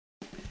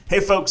Hey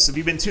folks, if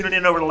you've been tuning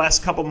in over the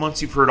last couple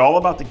months, you've heard all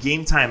about the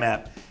Game Time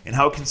app and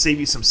how it can save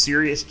you some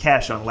serious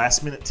cash on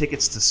last-minute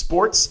tickets to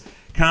sports,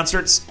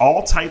 concerts,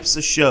 all types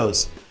of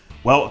shows.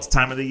 Well, it's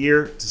time of the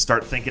year to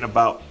start thinking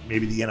about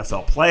maybe the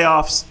NFL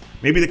playoffs,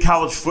 maybe the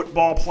college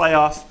football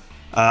playoff.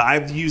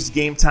 I've used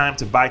Game Time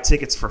to buy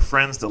tickets for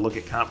friends to look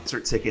at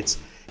concert tickets.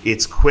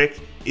 It's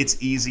quick,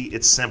 it's easy,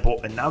 it's simple,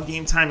 and now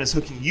Game Time is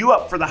hooking you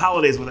up for the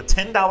holidays with a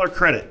 $10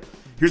 credit.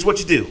 Here's what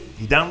you do.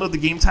 You download the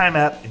Game Time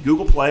app in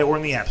Google Play or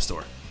in the App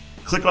Store.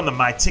 Click on the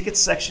My Tickets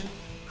section,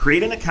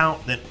 create an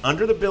account, then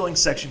under the billing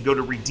section, go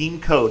to redeem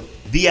code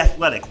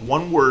THEATHLETIC,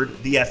 one word,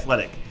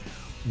 THEATHLETIC.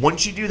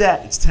 Once you do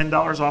that, it's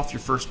 $10 off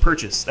your first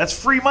purchase. That's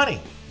free money.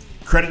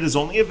 Credit is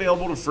only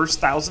available to first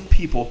 1,000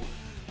 people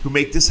who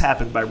make this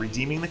happen by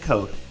redeeming the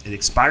code. It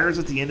expires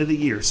at the end of the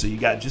year, so you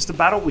got just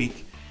about a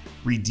week.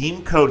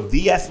 Redeem code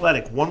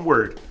THEATHLETIC, one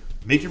word.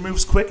 Make your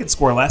moves quick and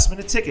score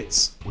last-minute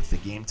tickets with the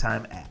Game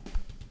Time app.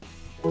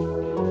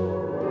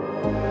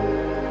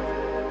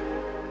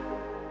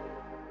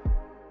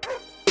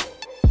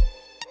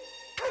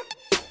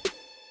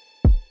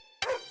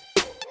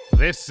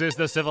 This is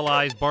the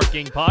Civilized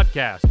Barking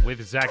Podcast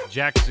with Zach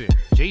Jackson,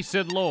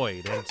 Jason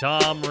Lloyd, and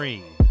Tom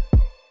Reed.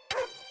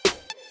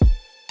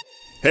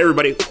 Hey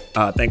everybody,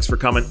 thanks for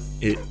coming.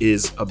 It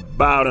is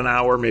about an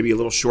hour, maybe a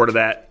little short of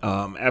that.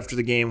 After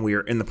the game, we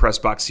are in the press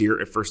box here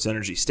at First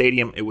Energy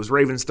Stadium. It was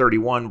Ravens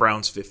 31,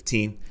 Browns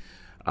 15.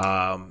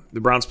 The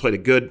Browns played a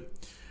good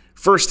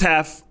first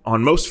half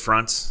on most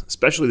fronts,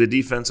 especially the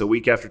defense. A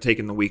week after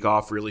taking the week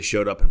off, really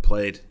showed up and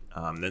played.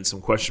 Then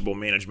some questionable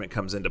management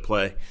comes into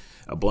play.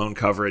 A blown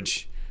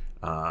coverage,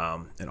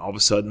 and all of a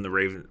sudden the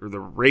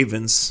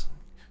Ravens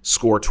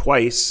score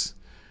twice,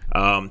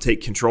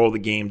 take control of the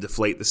game,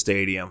 deflate the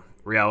stadium.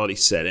 Reality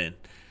set in.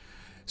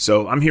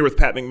 So I'm here with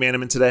Pat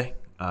McManaman today,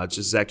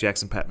 just Zach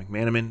Jackson, Pat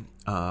McManaman,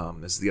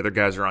 as the other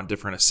guys are on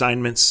different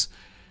assignments.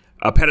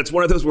 Pat, it's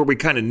one of those where we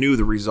kind of knew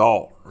the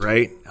result,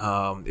 right?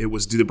 It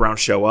was, do the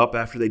Browns show up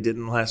after they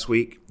didn't last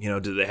week? Do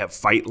they have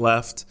fight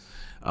left?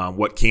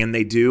 What can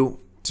they do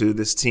to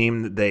this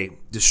team that they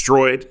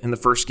destroyed in the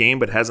first game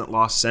but hasn't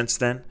lost since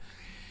then?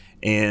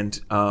 And,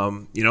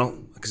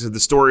 because the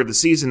story of the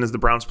season is the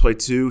Browns play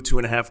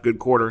 2.5 good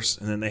quarters,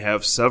 and then they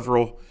have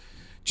several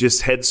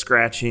just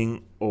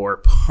head-scratching or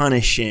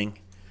punishing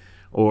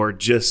or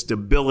just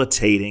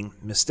debilitating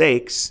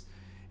mistakes.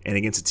 And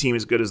against a team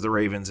as good as the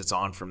Ravens, it's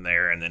on from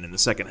there. And then in the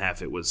second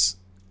half, it was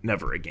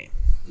never a game.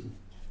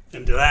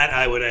 And to that,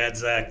 I would add,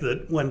 Zach,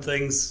 that when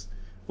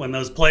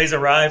those plays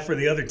arrive for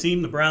the other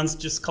team, the Browns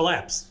just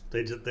collapse.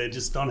 They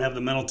just don't have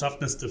the mental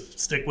toughness to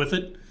stick with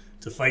it,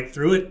 to fight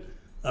through it.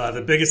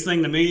 The biggest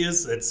thing to me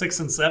is at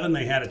 6-7,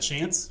 they had a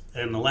chance.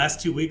 And the last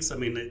 2 weeks,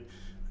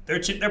 their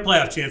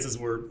playoff chances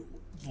were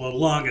the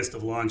longest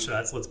of long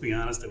shots, let's be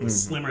honest. It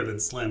was slimmer than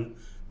slim.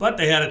 But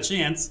they had a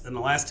chance. In the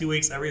last 2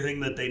 weeks,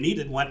 everything that they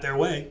needed went their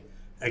way,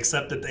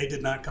 except that they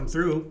did not come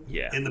through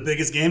in the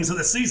biggest games of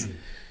the season.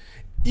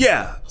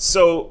 Yeah.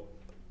 So,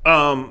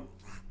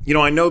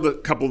 I know the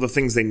couple of the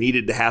things they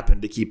needed to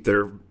happen to keep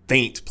their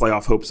faint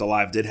playoff hopes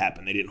alive did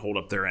happen. They didn't hold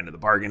up their end of the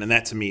bargain, and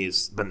that to me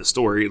has been the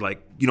story. Like,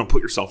 you don't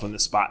put yourself in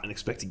this spot and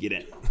expect to get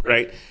in,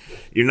 right?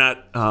 You're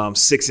not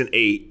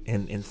 6-8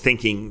 and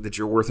thinking that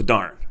you're worth a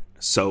darn.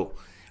 So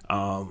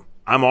I'm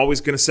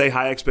always going to say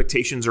high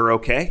expectations are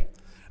okay.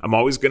 I'm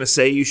always going to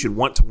say you should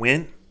want to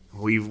win.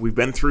 We've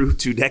been through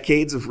 2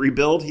 decades of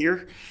rebuild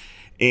here,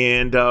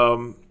 and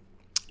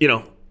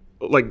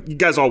like you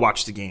guys all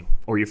watched the game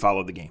or you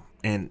followed the game.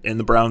 And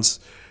the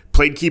Browns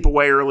played keep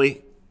away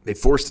early. They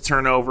forced a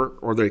turnover,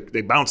 or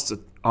they bounced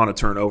on a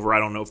turnover. I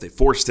don't know if they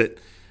forced it.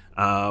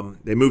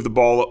 They moved the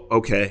ball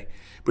okay.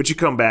 But you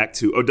come back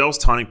to Odell's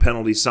taunting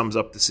penalty sums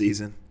up the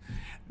season.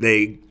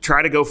 They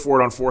try to go for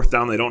it on fourth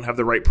down. They don't have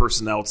the right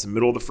personnel. It's the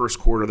middle of the first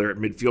quarter. They're at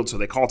midfield, so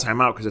they call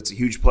timeout because it's a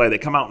huge play. They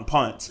come out and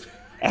punt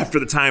after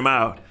the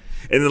timeout.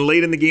 And then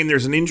late in the game,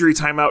 there's an injury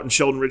timeout, and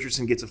Sheldon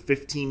Richardson gets a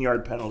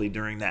 15-yard penalty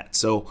during that.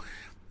 So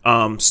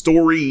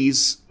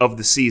stories of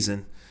the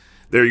season.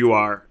 There you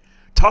are.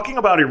 Talking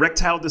about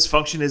erectile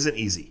dysfunction isn't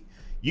easy.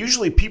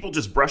 Usually people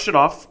just brush it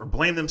off or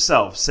blame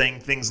themselves, saying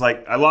things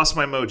like, I lost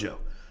my mojo.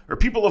 Or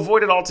people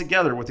avoid it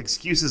altogether with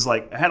excuses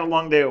like, I had a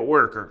long day at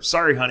work, or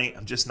sorry, honey,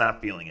 I'm just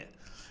not feeling it.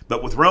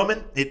 But with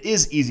Roman, it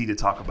is easy to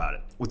talk about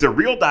it. With a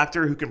real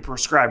doctor who can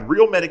prescribe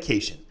real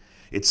medication.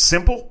 It's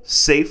simple,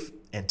 safe,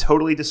 and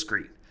totally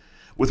discreet.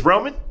 With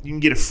Roman, you can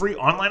get a free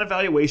online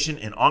evaluation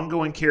and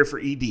ongoing care for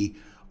ED,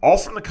 all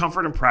from the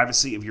comfort and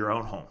privacy of your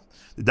own home.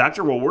 The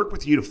doctor will work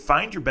with you to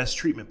find your best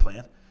treatment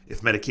plan.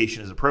 If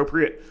medication is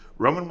appropriate,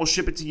 Roman will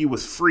ship it to you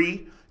with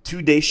free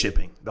 2-day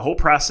shipping. The whole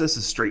process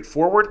is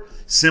straightforward,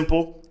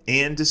 simple,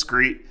 and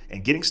discreet,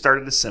 and getting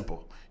started is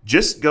simple.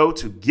 Just go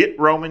to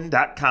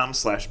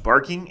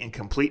GetRoman.com/barking and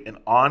complete an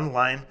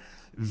online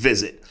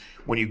visit.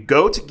 When you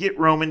go to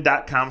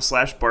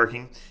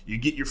GetRoman.com/barking, you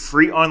get your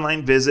free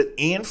online visit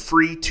and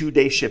free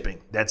 2-day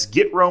shipping. That's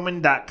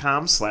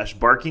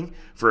GetRoman.com/barking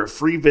for a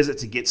free visit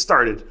to get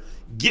started.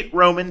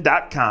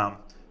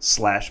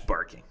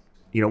 GetRoman.com/barking.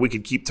 we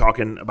could keep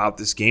talking about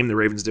this game. The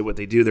Ravens did what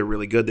they do. They're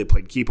really good. They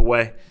played keep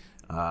away.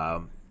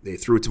 They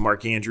threw it to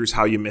Mark Andrews.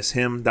 How you miss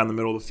him down the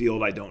middle of the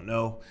field, I don't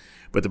know.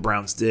 But the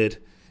Browns did.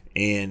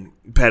 And,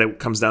 Pat, it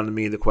comes down to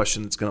me, the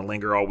question that's going to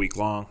linger all week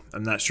long.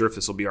 I'm not sure if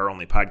this will be our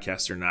only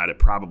podcast or not. It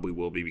probably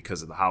will be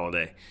because of the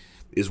holiday,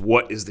 is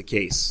what is the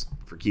case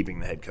for keeping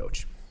the head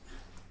coach?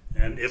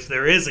 And if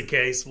there is a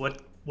case,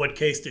 what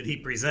case did he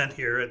present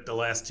here at the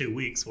last 2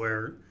 weeks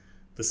where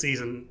the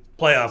season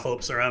playoff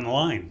hopes are on the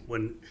line?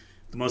 When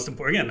the most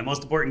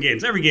important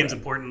games. Every game's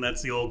important,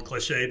 that's the old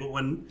cliche, but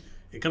when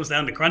it comes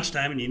down to crunch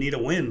time and you need a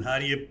win, how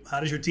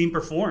does your team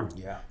perform?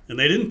 Yeah. And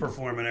they didn't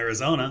perform in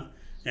Arizona.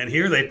 And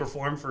here they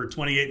performed for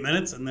 28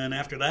 minutes, and then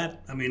after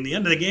that, the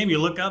end of the game, you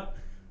look up,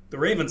 the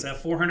Ravens have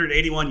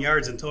 481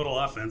 yards in total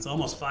offense,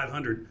 almost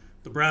 500.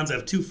 The Browns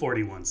have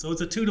 241, so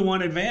it's a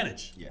 2-1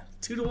 advantage. Yeah,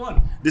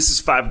 2-1. This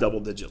is 5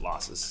 double-digit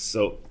losses,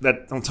 so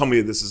don't tell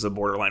me this is a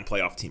borderline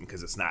playoff team,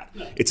 because it's not.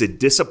 No. It's a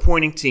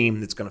disappointing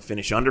team that's going to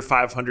finish under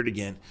 500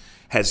 again,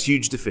 has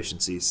huge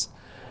deficiencies,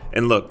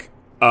 and look,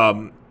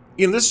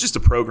 this is just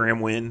a program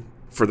win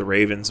for the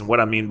Ravens, and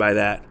what I mean by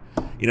that,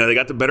 they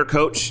got the better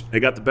coach, they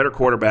got the better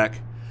quarterback.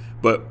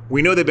 But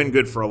we know they've been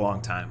good for a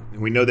long time,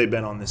 and we know they've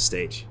been on this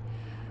stage.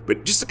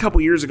 But just a couple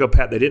years ago,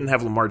 Pat, they didn't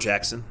have Lamar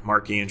Jackson,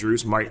 Mark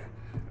Andrews, Mark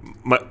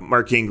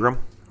Ingram,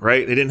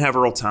 right? They didn't have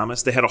Earl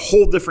Thomas. They had a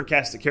whole different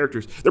cast of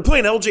characters. They're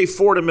playing L.J.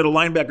 Ford, a middle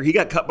linebacker. He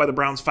got cut by the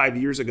Browns 5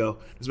 years ago.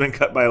 He's been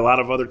cut by a lot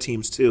of other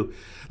teams too.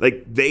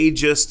 They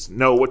just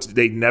know what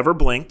they never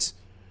blinked.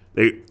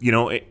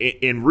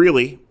 And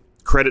really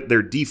credit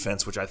their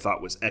defense, which I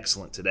thought was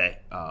excellent today,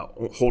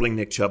 holding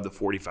Nick Chubb to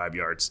 45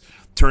 yards,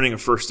 turning a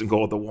 1st and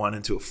goal at the 1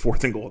 into a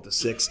 4th and goal at the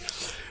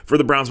 6 for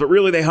the Browns. But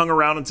really, they hung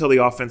around until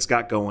the offense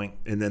got going,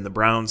 and then the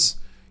Browns,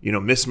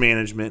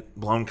 mismanagement,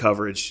 blown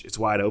coverage, it's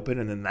wide open,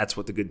 and then that's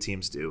what the good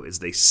teams do, is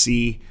they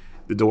see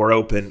the door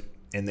open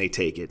and they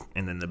take it,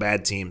 and then the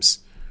bad teams,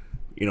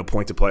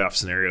 point to playoff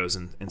scenarios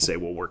and say,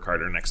 we'll work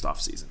harder next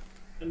offseason.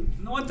 And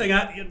the one thing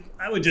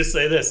I would just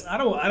say this: I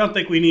don't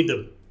think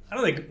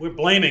we're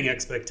blaming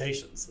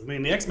expectations.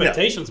 The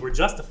expectations were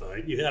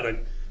justified. You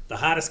had the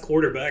hottest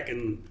quarterback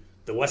in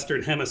the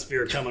Western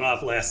Hemisphere coming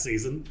off last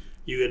season.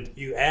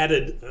 You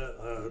added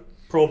a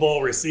Pro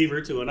Bowl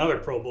receiver to another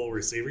Pro Bowl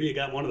receiver. You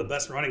got one of the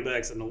best running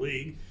backs in the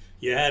league.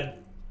 You had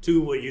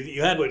what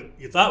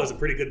you thought was a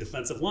pretty good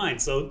defensive line.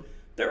 So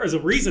there was a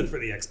reason for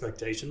the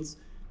expectations.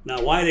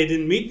 Now, why they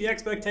didn't meet the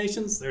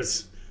expectations,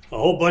 there's a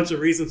whole bunch of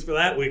reasons for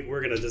that.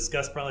 We're going to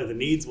discuss probably the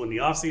needs when the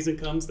offseason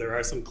comes. There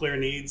are some clear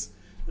needs,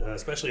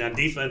 especially on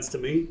defense to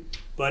me.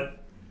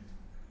 But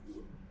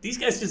these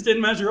guys just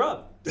didn't measure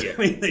up. Yeah.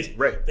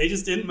 They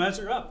just didn't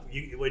measure up.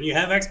 When you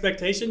have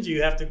expectations,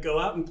 you have to go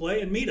out and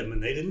play and meet them,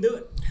 and they didn't do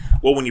it.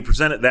 Well, when you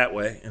present it that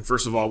way, and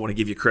first of all, I want to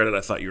give you credit.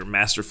 I thought you were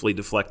masterfully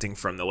deflecting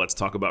from the let's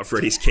talk about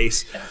Freddie's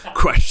case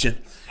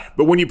question.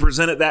 But when you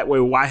present it that way,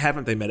 why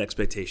haven't they met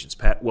expectations,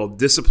 Pat? Well,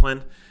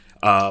 discipline,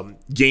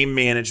 game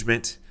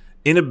management,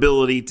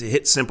 inability to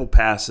hit simple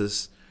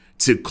passes,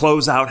 to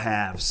close out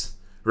halves,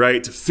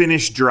 right? To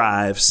finish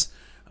drives.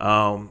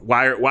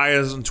 Why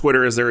is on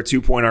Twitter is there a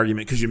 2-point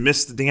argument? Because you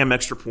missed the damn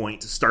extra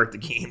point to start the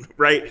game,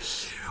 right?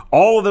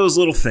 All of those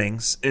little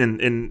things,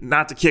 and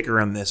not to kick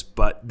around this,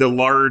 but the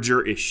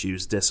larger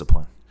issues,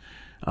 discipline.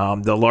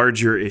 The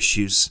larger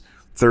issues,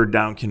 third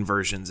down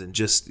conversions, and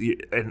just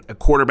a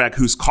quarterback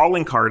whose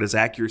calling card is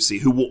accuracy,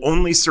 who will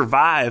only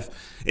survive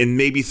and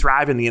maybe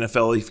thrive in the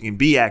NFL if he can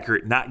be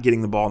accurate, not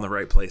getting the ball in the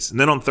right place. And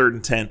then on 3rd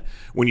and 10,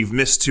 when you've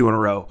missed 2 in a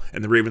row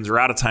and the Ravens are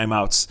out of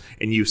timeouts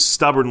and you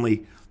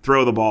stubbornly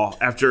throw the ball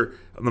after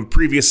the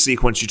previous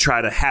sequence, you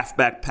tried a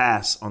halfback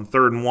pass on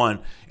 3rd and 1,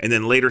 and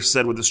then later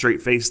said with a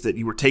straight face that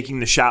you were taking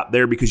the shot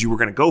there because you were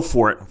going to go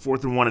for it on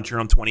 4th and 1 and turn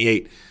on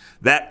 28.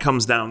 That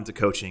comes down to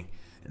coaching,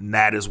 and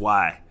that is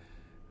why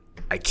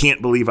I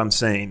can't believe I'm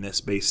saying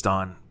this based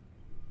on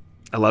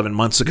 11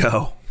 months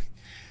ago,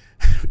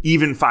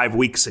 even 5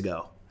 weeks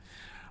ago.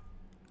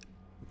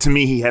 To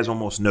me, he has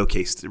almost no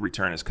case to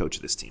return as coach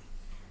of this team.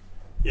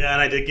 Yeah,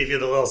 and I did give you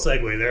the little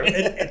segue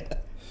there.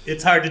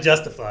 It's hard to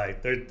justify.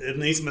 In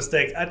these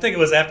mistakes, I think it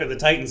was after the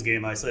Titans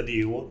game, I said to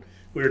you,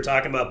 we were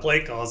talking about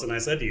play calls, and I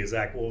said to you,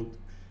 Zach, well,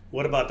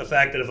 what about the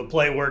fact that if a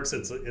play works,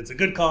 it's a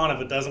good call, and if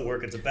it doesn't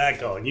work, it's a bad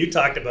call? And you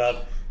talked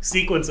about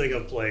sequencing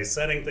of plays,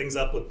 setting things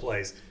up with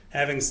plays,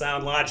 having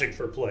sound logic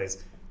for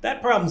plays.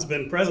 That problem's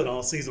been present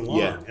all season long.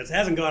 Yeah. It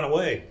hasn't gone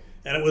away,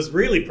 and it was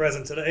really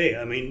present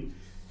today.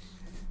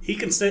 He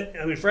can say,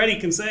 Freddie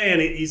can say,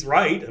 and he's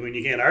right.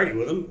 You can't argue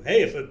with him.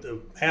 Hey, if the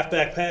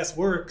halfback pass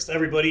works,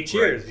 everybody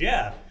cheers. Right.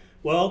 Yeah.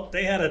 Well,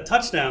 they had a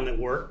touchdown that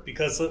worked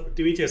because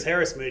Demetrius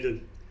Harris made a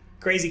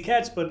crazy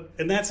catch, but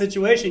in that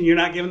situation, you're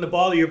not giving the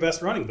ball to your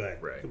best running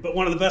back, right? But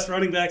one of the best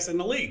running backs in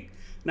the league.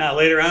 Now,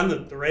 later on,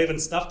 the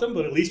Ravens stuffed him,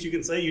 but at least you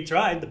can say you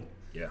tried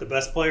the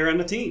best player on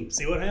the team.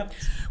 See what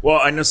happens.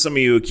 Well, I know some of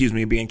you accuse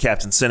me of being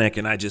Captain Cynic,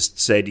 and I just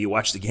say, do you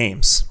watch the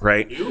games,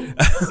 right? You?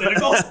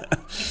 Cynical?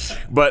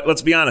 But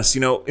let's be honest,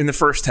 in the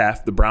first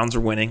half, the Browns are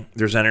winning.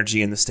 There's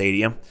energy in the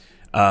stadium.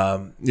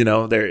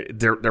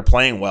 They're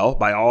playing well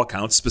by all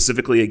accounts,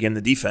 specifically, again,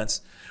 the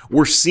defense.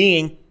 We're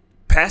seeing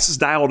passes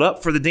dialed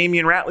up for the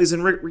Damian Ratleys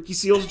and Ricky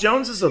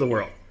Seals-Joneses of the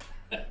world.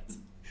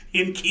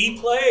 In key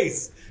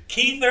plays,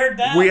 key third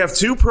downs. We have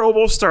 2 Pro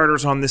Bowl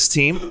starters on this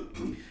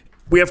team.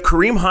 We have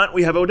Kareem Hunt.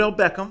 We have Odell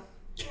Beckham.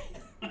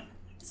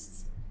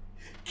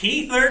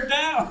 Key third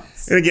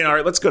downs. And again, all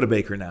right, let's go to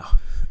Baker now.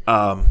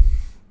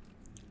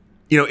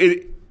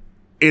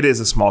 It is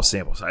a small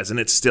sample size, and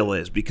it still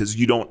is, because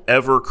you don't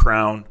ever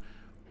crown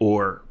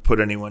or put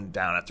anyone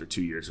down after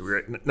 2 years.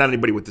 Not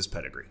anybody with this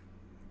pedigree,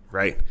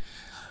 right?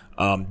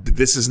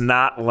 This is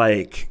not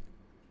like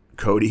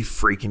Cody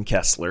freaking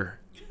Kessler,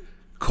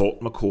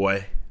 Colt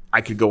McCoy.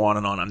 I could go on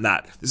and on. I'm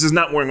not. This is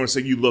not where I'm going to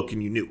say you look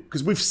and you knew,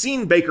 because we've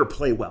seen Baker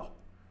play well,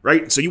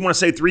 right? So you want to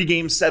say 3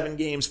 games, 7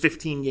 games,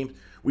 15 games.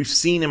 We've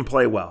seen him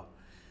play well.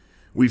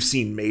 We've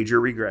seen major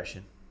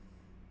regression.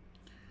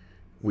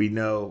 We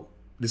know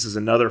this is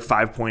another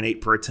 5.8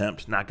 per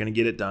attempt. Not going to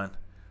get it done.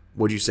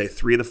 Would you say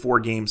 3 of the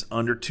 4 games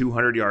under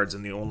 200 yards,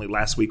 and the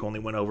last week only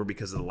went over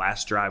because of the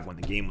last drive when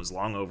the game was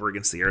long over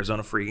against the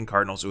Arizona freaking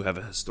Cardinals, who have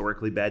a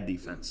historically bad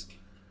defense.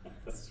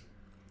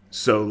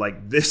 So,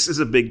 this is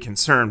a big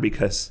concern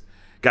because,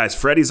 guys,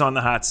 Freddie's on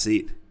the hot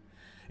seat,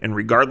 and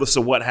regardless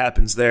of what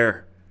happens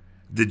there,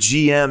 the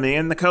GM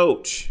and the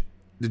coach,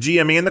 the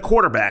GM and the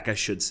quarterback, I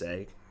should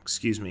say,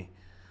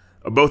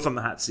 are both on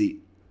the hot seat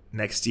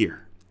next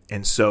year.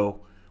 And so,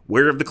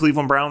 where have the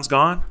Cleveland Browns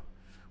gone?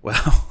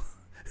 Well,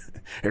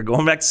 they're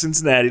going back to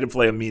Cincinnati to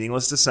play a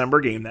meaningless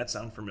December game. That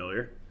sounds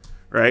familiar,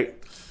 right?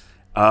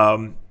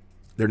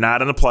 They're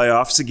not in the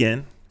playoffs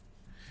again.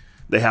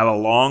 They have a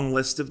long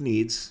list of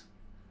needs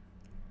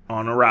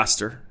on a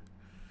roster.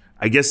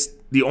 I guess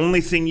the only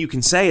thing you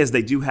can say is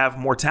they do have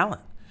more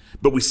talent.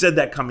 But we said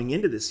that coming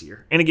into this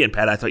year. And again,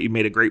 Pat, I thought you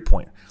made a great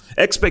point.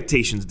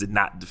 Expectations did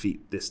not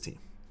defeat this team,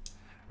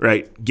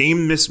 right?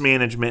 Game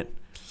mismanagement,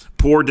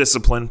 poor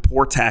discipline,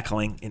 poor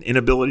tackling, and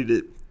inability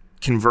to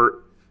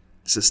convert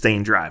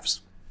sustained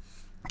drives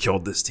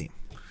killed this team.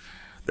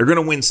 They're going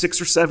to win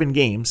 6 or 7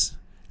 games,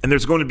 and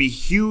there's going to be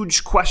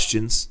huge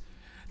questions,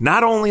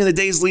 not only in the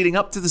days leading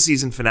up to the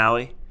season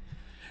finale,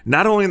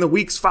 not only in the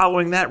weeks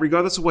following that,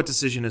 regardless of what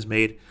decision is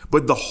made,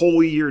 but the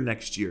whole year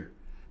next year.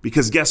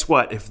 Because guess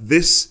what? If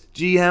this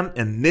GM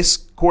and this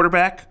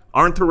quarterback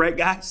aren't the right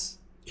guys,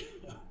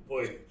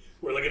 boy,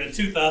 we're looking at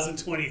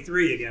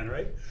 2023 again,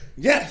 right?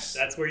 Yes.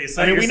 That's where you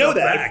set we know yourself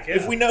that. back.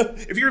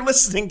 If you're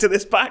listening to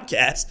this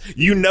podcast,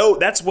 you know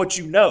that's what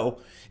you know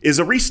is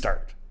a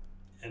restart.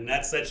 And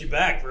that sets you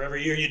back. For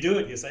every year you do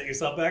it, you set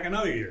yourself back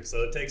another year.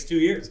 So it takes 2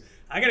 years.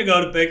 I got to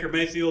go to Baker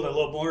Mayfield a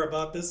little more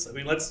about this. I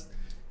mean,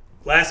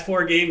 last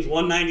 4 games,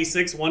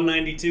 196,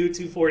 192,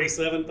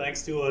 247,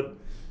 thanks to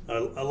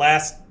a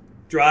last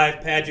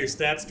drive, pad your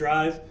stats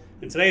drive.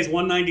 And today's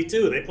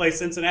 192. They play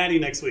Cincinnati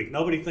next week.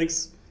 Nobody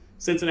thinks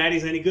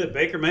Cincinnati's any good.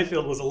 Baker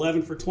Mayfield was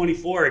 11 for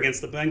 24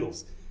 against the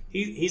Bengals.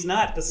 He's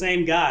not the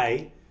same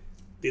guy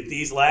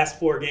these last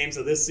 4 games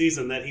of this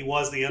season that he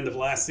was the end of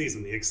last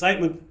season. The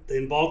excitement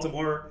in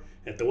Baltimore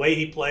at the way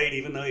he played,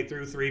 even though he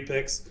threw 3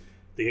 picks,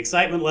 the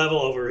excitement level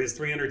over his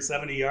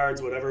 370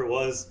 yards, whatever it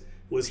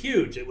was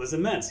huge. It was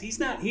immense.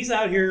 He's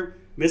out here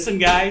missing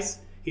guys.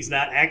 He's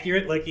not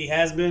accurate like he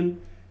has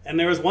been. And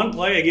there was one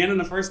play again in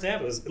the first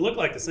half. It looked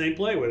like the same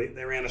play where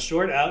they ran a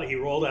short out. He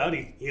rolled out.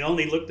 He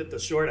only looked at the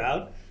short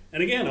out.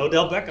 And again,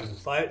 Odell Beckham,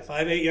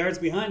 5'8" yards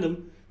behind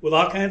him with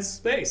all kinds of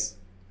space.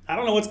 I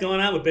don't know what's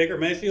going on with Baker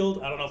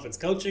Mayfield. I don't know if it's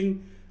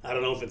coaching. I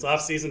don't know if it's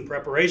off-season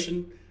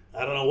preparation.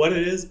 I don't know what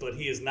it is, but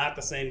he is not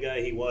the same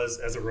guy he was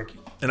as a rookie.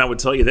 And I would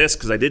tell you this,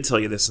 because I did tell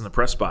you this in the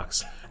press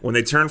box. When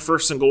they turned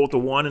 1st and goal at the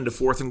 1 into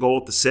 4th and goal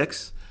at the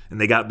 6, and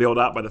they got bailed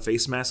out by the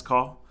face mask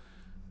call,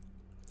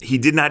 he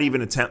did not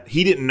even attempt.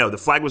 He didn't know. The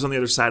flag was on the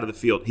other side of the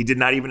field. He did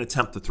not even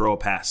attempt to throw a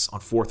pass on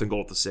 4th and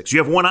goal at the 6. You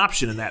have one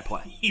option in that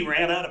play. He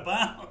ran out of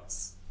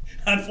bounds.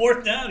 On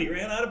 4th down, he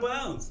ran out of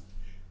bounds,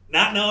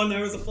 not knowing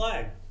there was a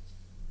flag.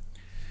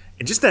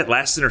 And just that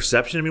last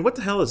interception, I mean, what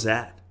the hell is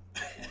that?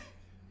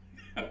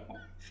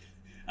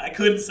 I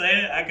couldn't say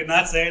it. I could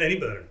not say it any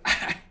better.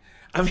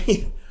 I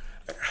mean,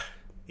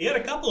 he had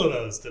a couple of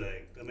those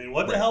today. I mean,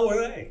 what the hell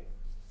were they?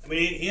 I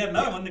mean, he had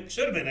another one that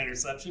should have been an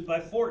interception by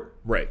Fort.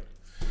 Right.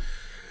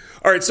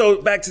 All right,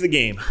 so back to the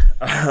game.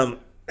 Do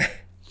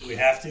we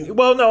have to?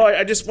 Well, no,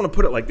 I just want to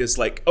put it like this.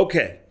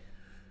 Okay,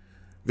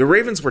 the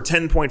Ravens were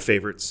 10-point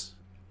favorites.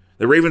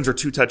 The Ravens are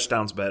 2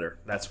 touchdowns better.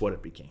 That's what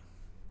it became,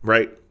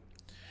 right?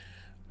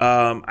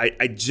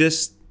 I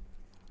just,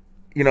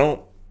 you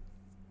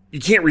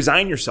can't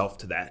resign yourself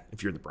to that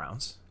if you're the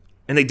Browns.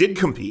 And they did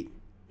compete.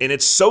 And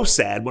it's so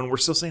sad when we're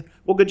still saying,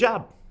 well, good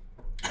job.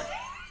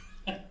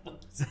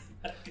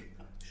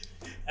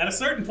 At a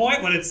certain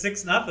point when it's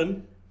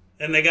 6-0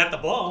 and they got the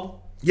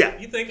ball, yeah,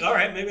 you think, all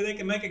right, maybe they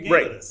can make a game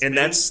right. of this. And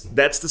that's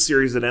the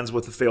series that ends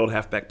with the failed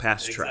halfback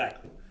pass try.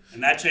 Exactly.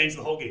 And that changed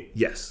the whole game.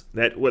 Yes.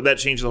 That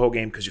changed the whole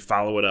game because you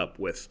follow it up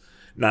with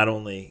not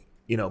only,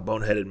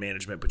 boneheaded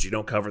management, but you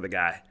don't cover the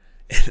guy.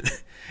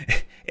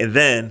 And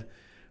then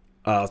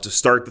to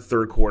start the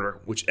third quarter,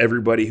 which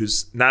everybody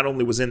who's not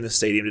only was in the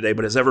stadium today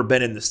but has ever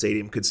been in the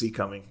stadium could see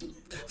coming.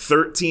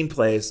 13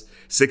 plays,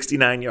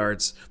 69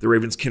 yards. The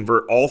Ravens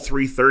convert all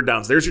 3 third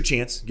downs. There's your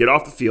chance. Get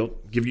off the field.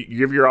 Give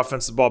your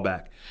offensive ball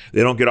back.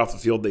 They don't get off the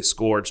field. They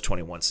score. It's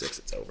 21-6.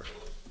 It's over.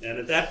 And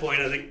at that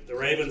point, I think the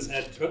Ravens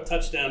had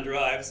touchdown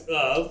drives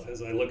of,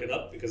 as I look it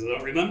up because I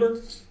don't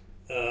remember,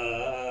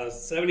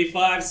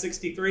 75,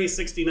 63,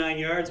 69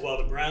 yards, while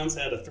the Browns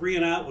had a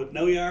 3-and-out with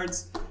no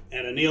yards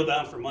and a kneel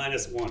down for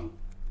 -1.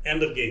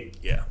 End of game.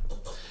 Yeah.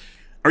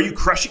 Are you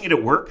crushing it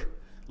at work?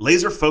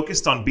 Laser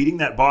focused on beating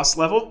that boss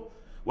level?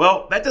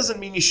 Well, that doesn't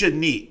mean you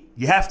shouldn't eat.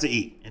 You have to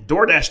eat. And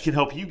DoorDash can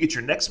help you get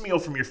your next meal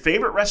from your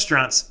favorite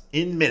restaurants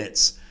in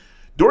minutes.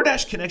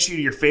 DoorDash connects you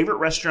to your favorite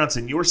restaurants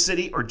in your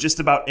city or just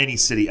about any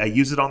city. I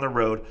use it on the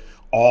road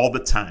all the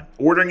time.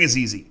 Ordering is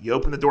easy. You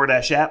open the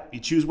DoorDash app, you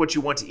choose what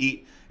you want to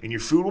eat, and your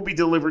food will be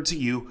delivered to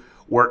you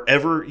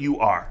wherever you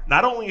are.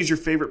 Not only is your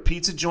favorite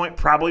pizza joint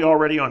probably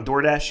already on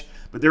DoorDash,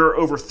 but there are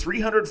over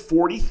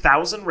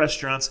 340,000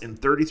 restaurants in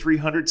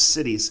 3,300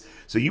 cities,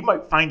 so you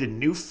might find a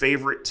new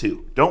favorite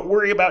too. Don't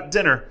worry about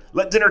dinner.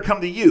 Let dinner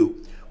come to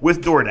you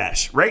with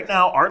DoorDash. Right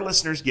now, our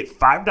listeners get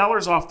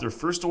 $5 off their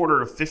first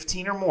order of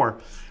 15 or more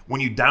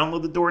when you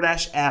download the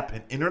DoorDash app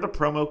and enter the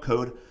promo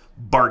code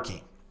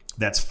BARKING.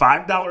 That's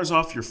 $5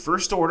 off your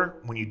first order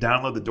when you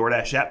download the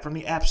DoorDash app from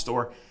the App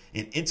Store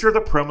and enter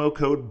the promo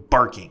code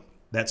BARKING.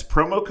 That's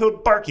promo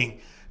code BARKING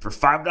for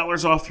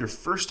 $5 off your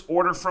first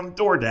order from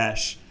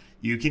DoorDash.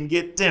 You can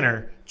get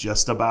dinner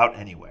just about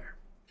anywhere.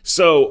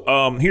 So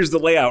here's the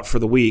layout for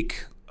the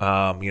week.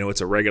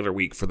 It's a regular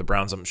week for the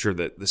Browns. I'm sure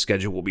that the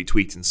schedule will be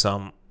tweaked in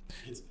some.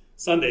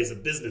 Sunday's a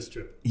business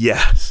trip.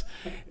 Yes.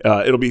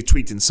 It'll be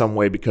tweaked in some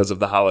way because of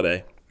the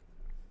holiday.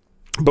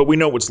 But we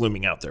know what's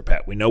looming out there,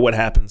 Pat. We know what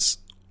happens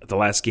at the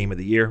last game of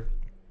the year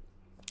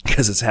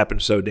because it's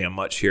happened so damn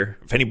much here.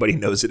 If anybody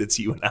knows it, it's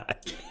you and I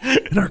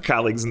and our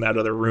colleagues in that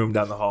other room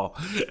down the hall.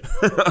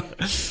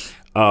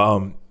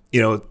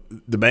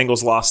 The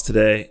Bengals lost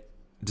today.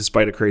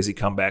 Despite a crazy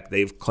comeback,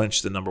 they've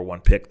clinched the number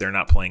 1 pick. They're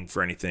not playing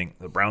for anything.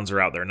 The Browns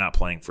are out there not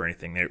playing for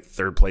anything. They're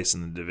third place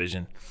in the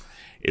division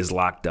is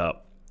locked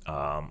up.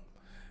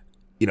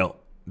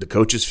 The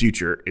coach's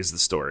future is the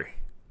story.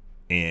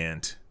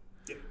 And,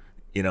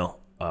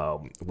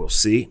 we'll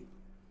see.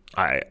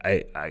 Like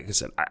I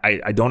said,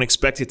 I don't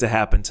expect it to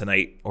happen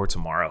tonight or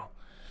tomorrow,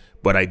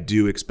 but I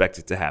do expect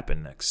it to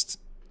happen next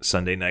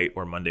Sunday night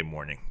or Monday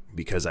morning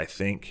because I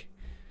think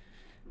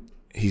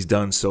he's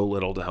done so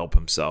little to help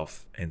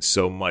himself and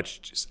so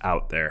much just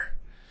out there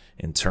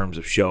in terms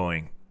of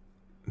showing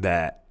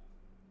that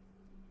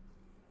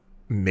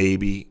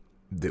maybe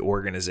the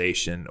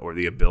organization or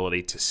the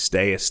ability to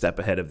stay a step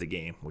ahead of the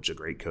game, which a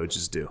great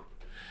coaches do.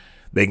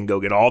 They can go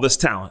get all this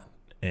talent,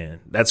 and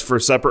that's for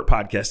a separate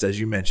podcast, as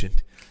you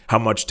mentioned, how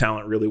much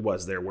talent really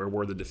was there. Where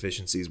were the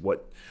deficiencies?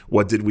 What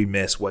did we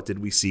miss? What did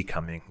we see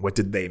coming? What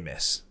did they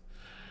miss?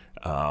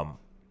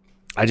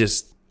 I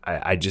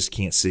just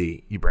can't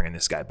see you bringing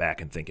this guy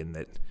back and thinking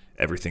that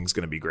everything's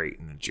going to be great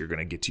and that you're going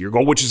to get to your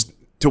goal, which is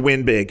to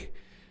win big,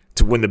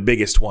 to win the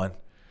biggest one,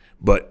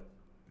 but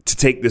to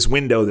take this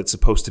window that's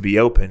supposed to be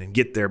open and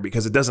get there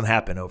because it doesn't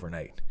happen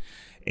overnight.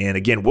 And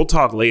again, we'll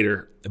talk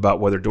later about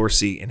whether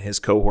Dorsey and his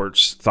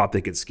cohorts thought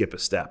they could skip a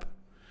step,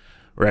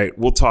 right?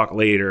 We'll talk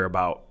later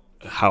about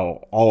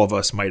how all of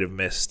us might have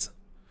missed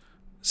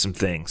some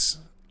things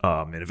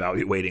in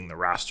evaluating the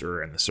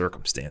roster and the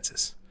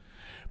circumstances.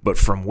 But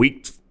from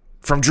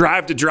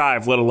drive to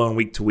drive, let alone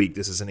week to week,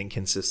 this is an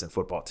inconsistent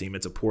football team.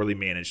 It's a poorly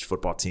managed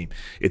football team.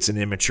 It's an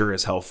immature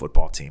as hell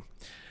football team.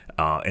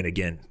 And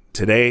again,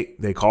 today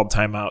they called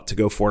timeout to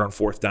go for it on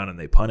 4th down, and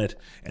they punted,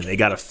 and they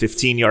got a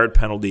 15-yard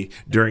penalty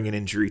during an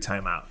injury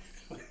timeout.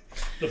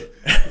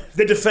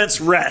 The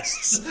defense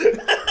rests.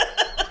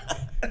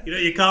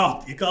 You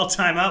call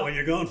timeout when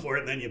you're going for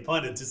it, and then you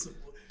punt it. Just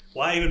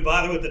why even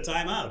bother with the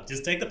timeout?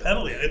 Just take the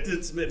penalty.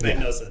 It made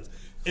no sense.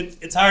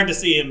 It's hard to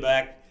see him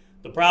back.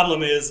 The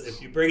problem is if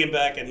you bring him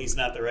back and he's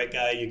not the right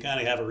guy, you kind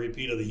of have a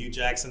repeat of the Hugh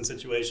Jackson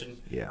situation.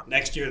 Yeah.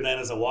 Next year then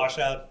is a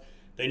washout.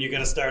 Then you're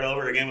going to start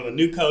over again with a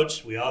new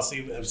coach. We all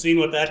have seen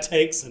what that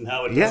takes and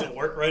how it doesn't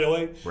work right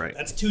away. Right.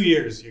 That's 2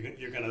 years.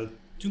 You're going to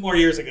 2 more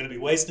years are going to be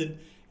wasted.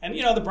 And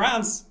the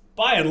Browns,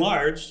 by and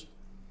large,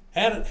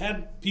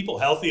 had people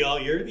healthy all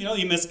year.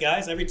 You miss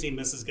guys. Every team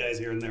misses guys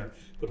here and there.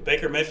 But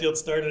Baker Mayfield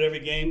started every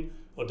game.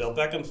 Odell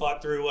Beckham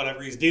fought through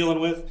whatever he's dealing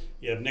with.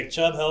 You have Nick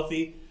Chubb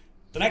healthy.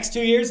 The next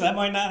 2 years, that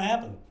might not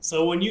happen.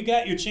 So when you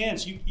got your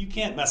chance, you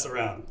can't mess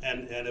around.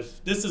 And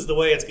if this is the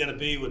way it's going to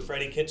be with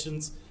Freddie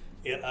Kitchens,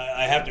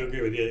 I have to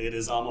agree with you. It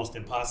is almost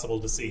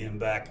impossible to see him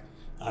back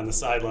on the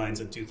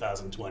sidelines in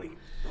 2020.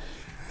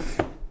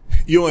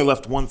 You only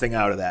left one thing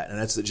out of that, and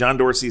that's that John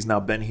Dorsey's now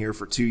been here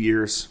for 2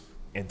 years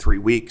and 3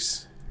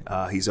 weeks.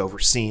 He's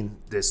overseen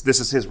this. This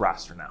is his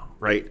roster now,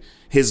 right?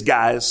 His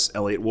guys,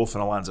 Elliott Wolf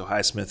and Alonzo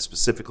Highsmith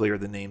specifically, are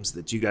the names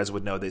that you guys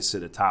would know. They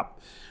sit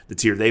atop the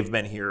tier. They've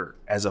been here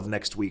as of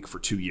next week for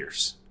 2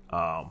 years.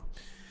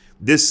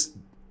 This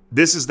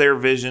This is their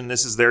vision.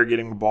 This is their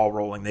getting the ball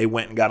rolling. They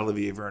went and got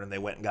Olivier Vernon. They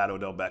went and got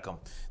Odell Beckham.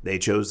 They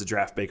chose to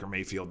draft Baker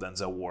Mayfield,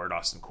 Denzel Ward,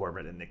 Austin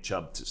Corbett, and Nick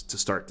Chubb to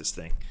start this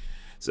thing.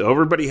 So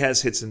everybody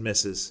has hits and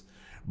misses.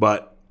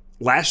 But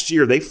last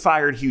year, they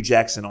fired Hugh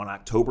Jackson on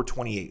October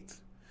 28th.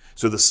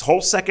 So this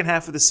whole second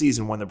half of the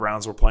season when the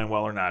Browns were playing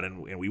well or not,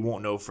 and we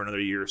won't know for another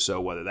year or so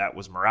whether that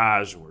was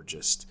mirage or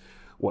just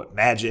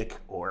magic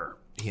or,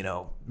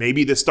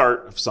 maybe the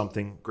start of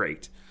something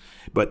great.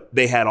 But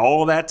they had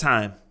all of that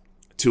time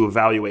to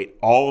evaluate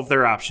all of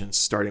their options,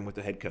 starting with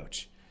the head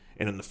coach.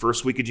 And in the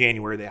first week of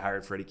January, they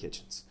hired Freddie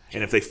Kitchens.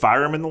 And if they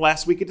fire him in the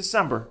last week of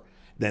December,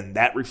 then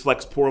that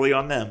reflects poorly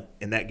on them.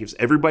 And that gives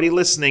everybody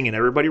listening and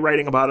everybody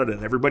writing about it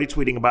and everybody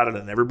tweeting about it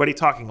and everybody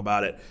talking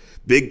about it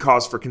big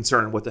cause for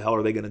concern. What the hell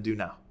are they going to do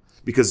now?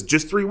 Because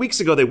just 3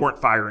 weeks ago, they weren't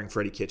firing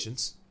Freddie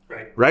Kitchens.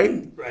 Right?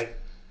 Right.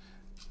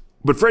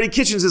 But Freddie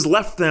Kitchens has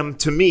left them,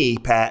 to me,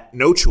 Pat,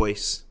 no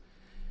choice.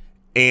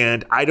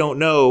 And I don't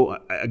know,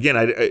 again,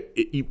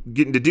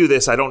 getting to do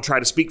this, I don't try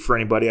to speak for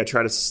anybody. I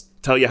try to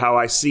tell you how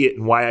I see it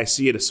and why I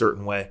see it a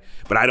certain way.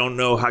 But I don't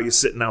know how you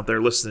sitting out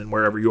there listening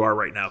wherever you are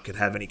right now could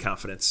have any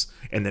confidence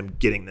in them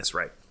getting this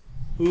right.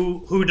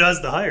 Who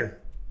does the hire?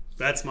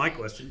 That's my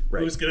question.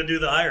 Right. Who's going to do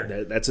the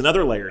hire? That's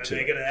another layer to it.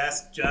 Are they going to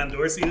ask John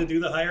Dorsey to do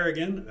the hire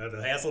again? Are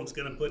the Haslam's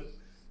going to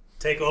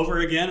take over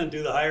again and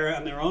do the hire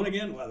on their own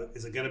again? Well,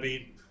 is it going to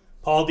be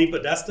Paul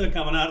DePodesta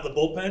coming out of the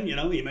bullpen?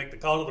 You make the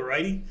call to the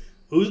righty.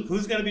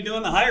 Who's going to be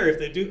doing the hire if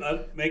they do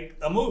make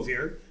a move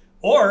here?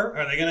 Or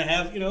are they going to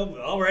have,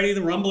 already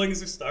the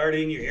rumblings are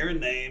starting. You're hearing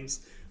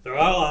names. They're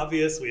all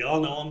obvious. We all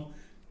know them.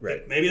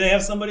 Right. Maybe they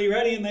have somebody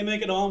ready and they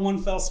make it all in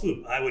one fell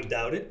swoop. I would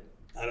doubt it.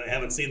 I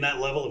haven't seen that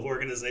level of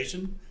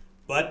organization.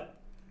 But,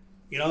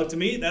 to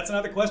me, that's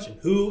another question.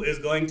 Who is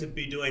going to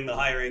be doing the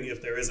hiring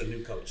if there is a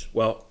new coach?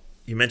 Well,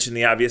 you mentioned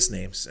the obvious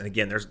names. And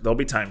again, there'll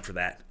be time for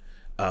that.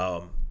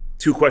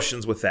 2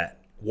 questions with that.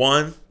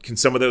 1, can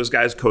some of those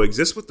guys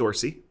coexist with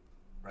Dorsey?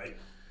 Right.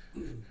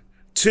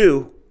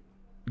 2,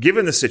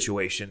 given the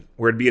situation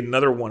where it'd be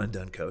another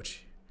one-and-done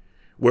coach,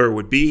 where it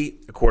would be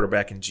a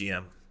quarterback and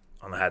GM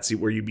on the hot seat,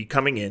 where you'd be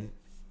coming in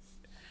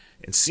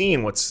and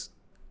seeing what's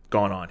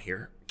going on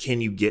here,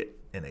 can you get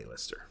an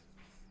A-lister?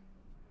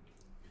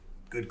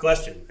 Good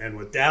question. And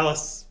with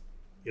Dallas,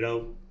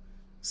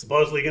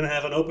 supposedly going to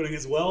have an opening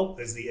as well,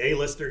 is the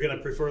A-lister going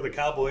to prefer the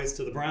Cowboys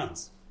to the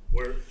Browns?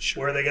 Where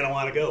are they going to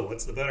want to go?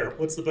 What's the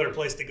better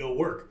place to go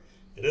work?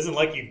 It isn't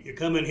like you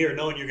come in here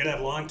knowing you're going to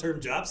have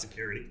long-term job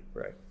security.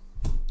 Right.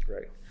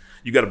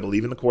 You got to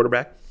believe in the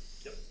quarterback.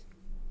 Yep.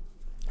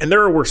 And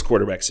there are worse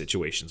quarterback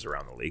situations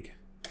around the league.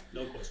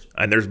 No question.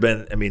 And there's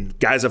been,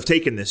 guys have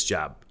taken this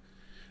job.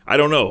 I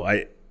don't know.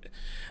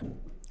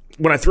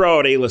 When I throw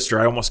out A-lister,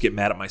 I almost get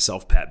mad at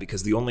myself, Pat,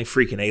 because the only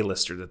freaking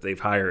A-lister that they've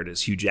hired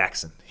is Hugh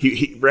Jackson.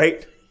 He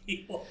right?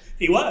 He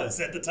was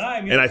at the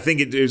time. Yeah. And I think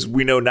it is,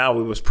 we know now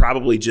it was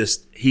probably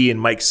just he and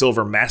Mike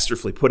Silver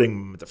masterfully putting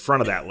him at the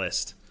front of that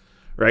list,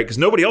 right? Because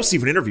nobody else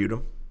even interviewed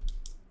him.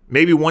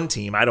 Maybe one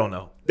team, I don't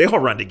know. They all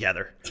run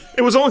together.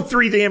 It was only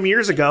 3 damn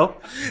years ago.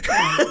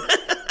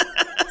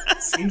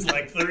 Seems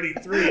like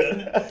 33, doesn't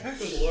it?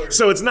 Good Lord.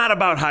 So it's not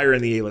about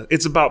hiring the A-list.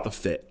 It's about the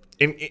fit.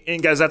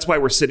 And guys, that's why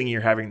we're sitting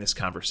here having this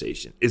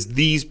conversation, is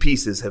these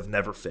pieces have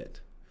never fit,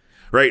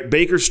 right?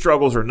 Baker's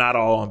struggles are not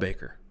all on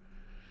Baker.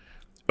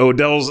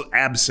 Odell's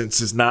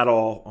absence is not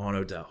all on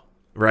Odell,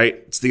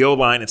 right? It's the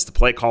O-line, it's the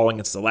play calling,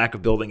 it's the lack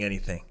of building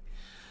anything.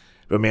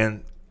 But,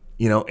 man,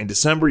 in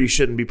December, you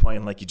shouldn't be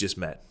playing like you just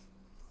met.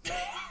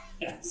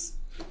 Yes.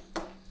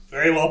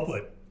 Very well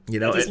put.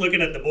 Just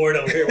looking at the board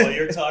over here while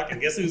you're talking,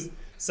 guess who's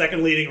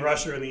second leading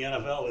rusher in the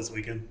NFL this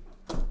weekend?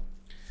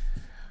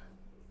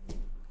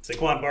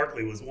 Saquon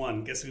Barkley was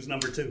 1. Guess who's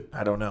number 2?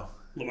 I don't know.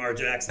 Lamar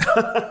Jackson.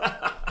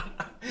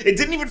 It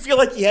didn't even feel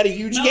like he had a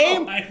huge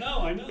game. I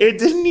know. It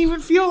didn't even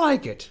feel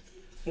like it.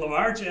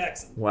 Lamar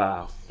Jackson.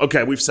 Wow.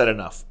 Okay, we've said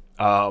enough.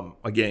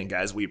 Again,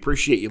 guys, we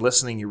appreciate you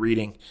listening, you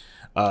reading,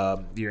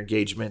 your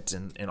engagement,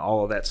 and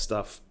all of that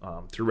stuff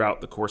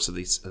throughout the course of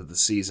the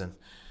season.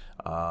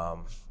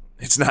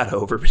 It's not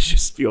over, but it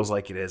just feels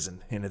like it is,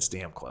 and it's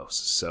damn close.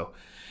 So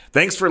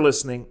thanks for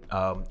listening.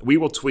 We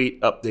will tweet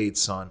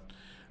updates on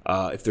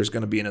if there's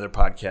going to be another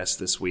podcast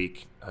this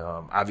week.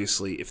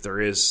 Obviously, if there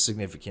is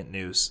significant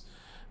news,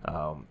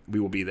 we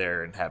will be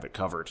there and have it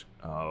covered.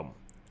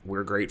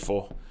 We're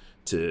grateful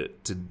to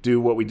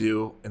do what we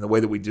do in the way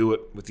that we do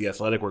it with The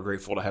Athletic. We're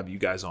grateful to have you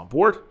guys on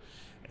board,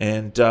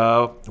 and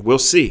we'll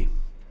see.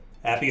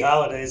 Happy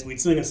holidays.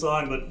 We'd sing a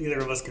song, but neither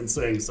of us can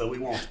sing, so we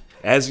won't.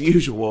 As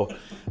usual,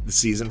 the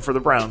season for the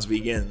Browns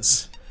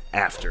begins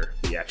after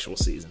the actual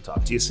season.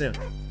 Talk to you soon.